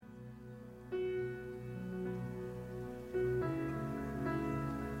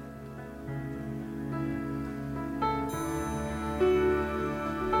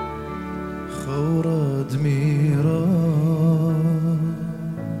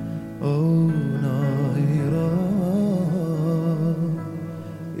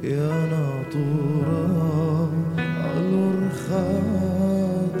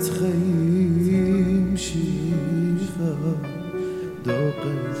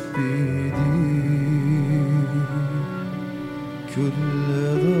بيدي كل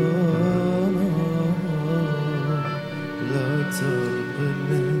ضنا لا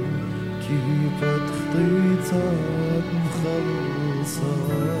ترقل كيف خطيتك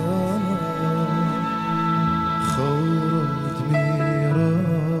مخلصة خورت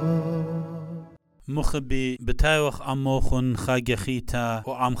ميرا مخبي بتاوخ أموخن خاجخيتا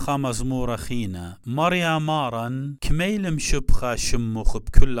وعمخا مزمورة خينا مريا مارن كميلم شبخا شمخ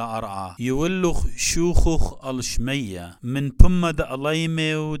بكل أرعى يولخ شوخخ الشمية من بمد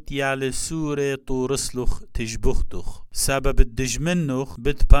ألايميوت يالي سورة طورسلخ تجبختخ سبب الدجمنخ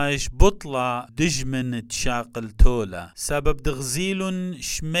بتباش بطلع دجمن تشاقل تولا سبب دغزيلن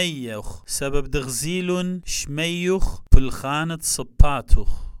شميخ سبب دغزيلن شميخ بالخانة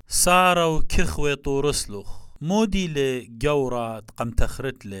صباتخ صاروا كخوة طورسلخ مودي لجورة تقم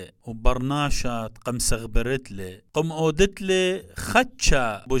تخرتله وبرناشة تقم سغبرتله قم أودتله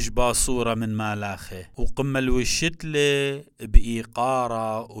خدشة بوش باصورة من مالاخه وقم الوشتله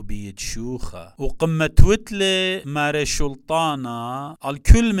بإيقارة وبيتشوخة وقم توتله ماري شلطانة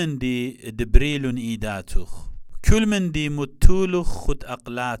الكل من دي دبريل إيداتخ كل من دي متولخ خد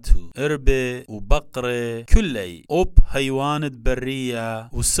أقلاتو إربة وبقرة كلي أوب حيوانة برية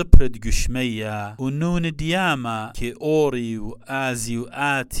وسبرة قشمية ونون ديامة كي أوري وآزي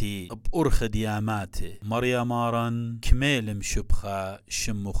وآتي بأرخ دياماتي مريا مارن كميل مشبخة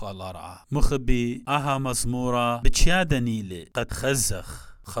شمخ الأرعى مخبي أها مزمورة بتشادنيلي قد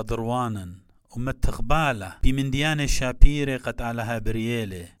خزخ خضروانا ومتخبالة بمنديان شابيري قد علىها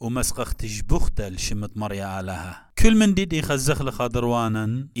بريالي ومسقخ تجبختل شمت مريا علىها كل من دي خزخ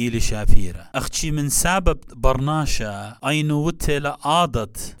لخضروانا إلي شابيرة أختشي من سبب برناشا أينو وتلا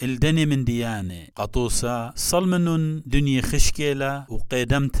آضت الدني من دياني قطوسا صلمنون دنيا خشكيلة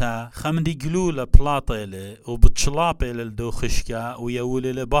وقيدمتا خمدي قلولة بلاطيلة وبتشلابيلة لدو خشكا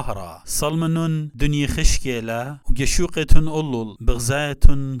ويولي لبهرة صلمنون دنيا خشكيلة وقشوقتن أولول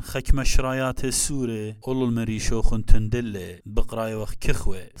بغزايتن خك مشرايات السورة أولول مريشوخن تندلة بقراي وخ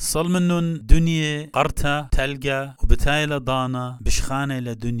كخوة صلمنون دنيا قرتا تلقى وبتايلة ضانا بشخانة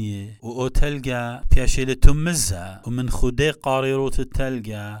لدنيا وأوتلقى بياشيلة تمزة ومن خدي قاريروت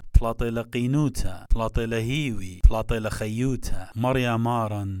التلقى بلاطيلة قينوتا بلاطيلة هيوي بلاطيلة خيوتا مريا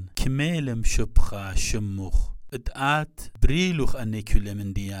مارن كميل مشبخة شمخ اتقات بريلوخ أني كل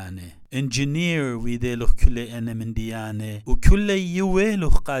من ديانة انجينير ويديلوخ كل أنا من ديانة وكل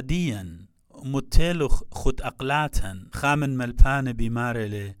يويلوخ قاديا متلوخ خد أقلاتن خامن ملبان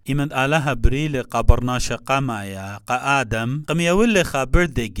بمارلي إمن آلها بريلي قبرناشا قمايا قا آدم قم يولي خا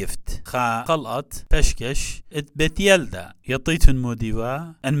بيردي جفت خا قلقت بشكش ات بيتيلدا يطيتن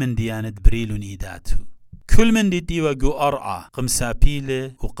موديوا أن من ديانة بريلون إيداتو كل من دي ديوا جو أرعى قم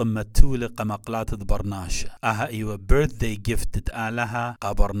سابيلي وقم متولي قم أقلات برناشا أها إيوا بيرثدي جفت آلها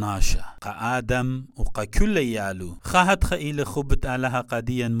قبرناشا قا آدم وقا كل يالو خاهت خايلي خبت آلها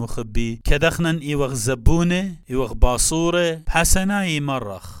قاديا مخبي كدخنا إيوا زبوني إيوا باصوري حسناي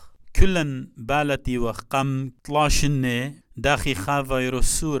مرخ كلن بالتي وقم طلاشني داخي خافيرو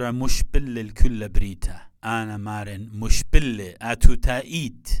سورة مشبل الكل بريتا أنا مارن مشبل أتو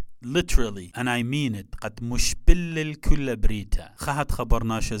تايت literally and I mean it قد مشبل الكل بريتا خاهت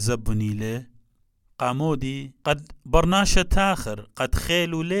خبرناشا زبوني لي قامودي قد برناشا تاخر قد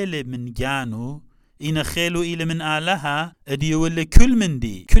خيلو ليلي من جانو إن خيلو إلي من آلها ادي يولي كل من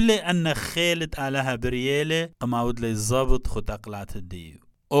دي كل أن خيلت آلها بريالي قماود لي الزبط خد أقلات الديو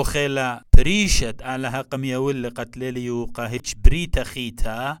او خيلا بريشت آلها قم يولي قتليلي وقاهج بريتا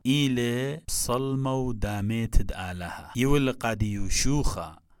خيتا إلي صلمو داميتد آلها يولي قاديو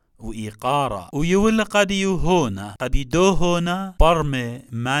شوخا وإيقارة ويولي قاديو هونا قاديدو هونا برمي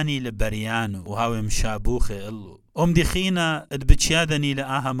ماني لبريانو وهاوي مشابوخي اللو دخينا ادبتشادني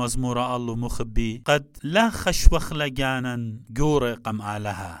لآها مزمورة الله مخبي قد لا خشوخ لجانا جوري قم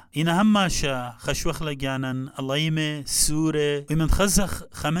آلها إن هماشا خشوخ لجانا الله يمي سورة ومن خزخ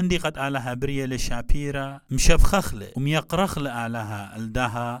خمندي قد آلها بريا لشابيرا مشبخخلي وميقرخ لآلها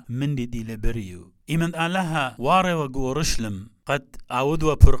الدها مندي دي لبريو إمن آلها واري وقورشلم قد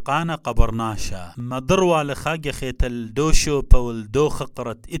أودوا برقانا قبرناشا مضروا لخاقة خيت الدوشو باول دو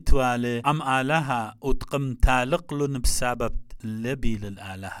خقرت إتوالي أم آلها وتقم تالقلن بسبب لبيل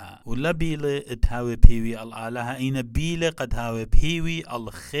الآلهة ولبيل اتهاوي بهيوي الآلهة إن بيل قد هاوي بهيوي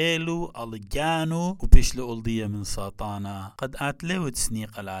الخيلو الجانو وبيشلو الضية من ساطانا قد آتلو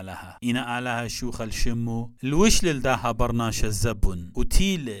تسنيق الآلهة إن آلهة شوخ الشمو الوش للداها برناش الزبون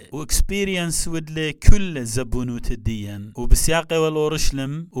وتيلي واكسبيرينس ودلي كل زبون وتدين وبسياقي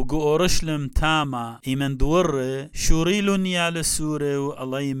والأورشلم وقو أورشلم تاما إمن دور شوريلون يال السوري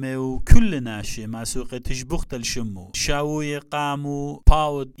والأيمي وكل ناشي ما سوقي تشبخت الشمو شاوي قامو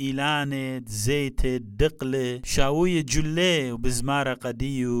باود إيلانة زيت دقلة شاوية جلة وبزمارة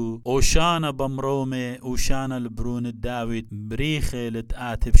قديو أوشانا بمرومة أوشانا البرون الداويت بريخة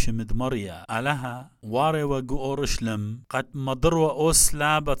لتآتب شمد مريا علىها واري وقو أورشلم قد مضروة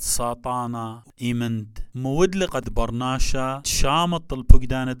أوسلابت ساطانا إيمند مودل قد برناشا شامط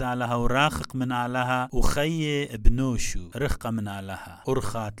البقداند علىها وراخق من علىها وخي بنوشو رخقة من علىها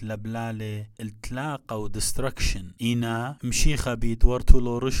أرخات لبلالة التلاقة ودستركشن إينا مشيخة بيت ورتو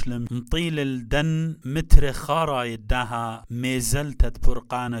لورشلم مطيل الدن متر خارا يداها ميزلتت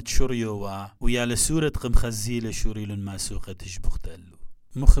برقانة شريوة ويا لسورة قم خزيلة شوريل ماسوقة تشبختلو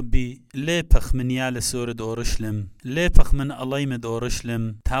مخبي ليبخ من يال سورة أورشلم ليبخ من ألايمة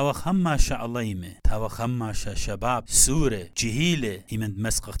أورشلم تاوخ هماشا ألايمة تاوخ هماشا شباب سورة جهيلة إمند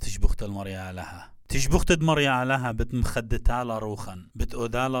مسقخ تشبخت المريا علىها تشبخت المريا علىها بتمخدتالا روخا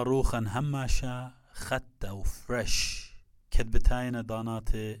بتقودالا روخا هماشا خطة وفرش كذبتاينا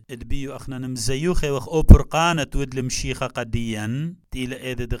داناتي ادبيو اخنا نمزيوخي وخ اوبرقانة ودل مشيخة قديا تيلا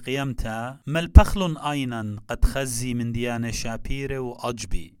ايدد قيمتا ملبخلون اينا قد خزي من ديانة شابيرة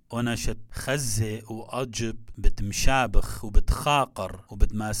واجبي ونشت خزي واجب بتمشابخ وبتخاقر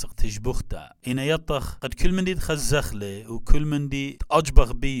وبتماسق تشبختا إنا يطخ قد كل من دي تخزخلي وكل من دي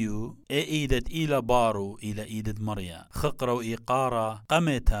أجبخ بيو ايدت إلى بارو إلى إيدت مريا خقرة وإيقارة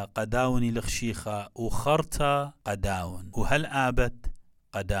قمتا قداوني لخشيخة وخرتا قداون وهل آبت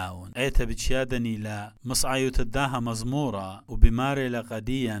قداون ايتا بتشادني لا مصعيو تداها مزمورة وبماري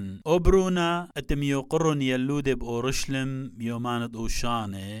لقديا أبرونا اتميو قرن يلود بأورشلم يومانت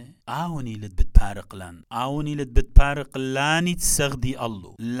أوشاني آوني لد بتبارق لان آوني لد بتبارق لاني تسغدي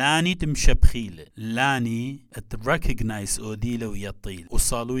الله لاني تمشبخيل لاني تركجنايز أوديله ويطيل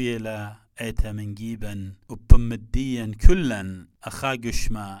وصالوية لا ايتا من جيبا وبمديا كلا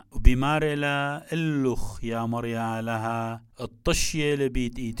أخاقشما وبماري لا اللخ يا مريا لها الطشية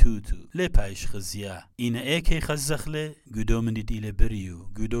لبيت إيتوتو لي بايش خزيا إينا ايكي خزخلي قدو من دي لبريو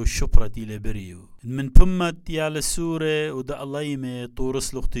قدو شبرة دي لبريو من بمت يا لسورة ودا الليمة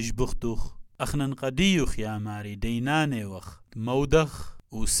طورسلخ تجبختخ أخنا قديوخ يا ماري ديناني وخ مودخ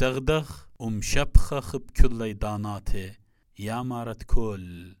وسغدخ ومشبخخ بكل ليداناته يا مارت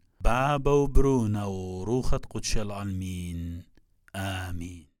كل بابا وبرونا وروخة قدش العالمين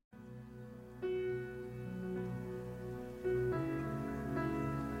آمين.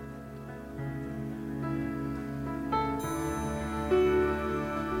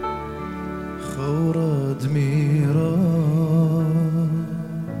 خورة دميرة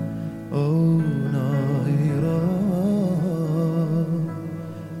أو نايرة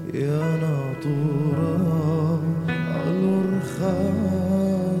يا ناطورة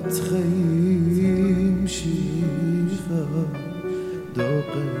عالورخات خيم شيخة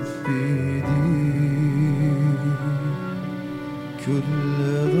دوقف بيدي كل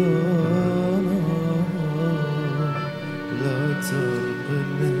ضانا لا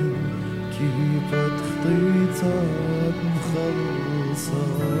ترقني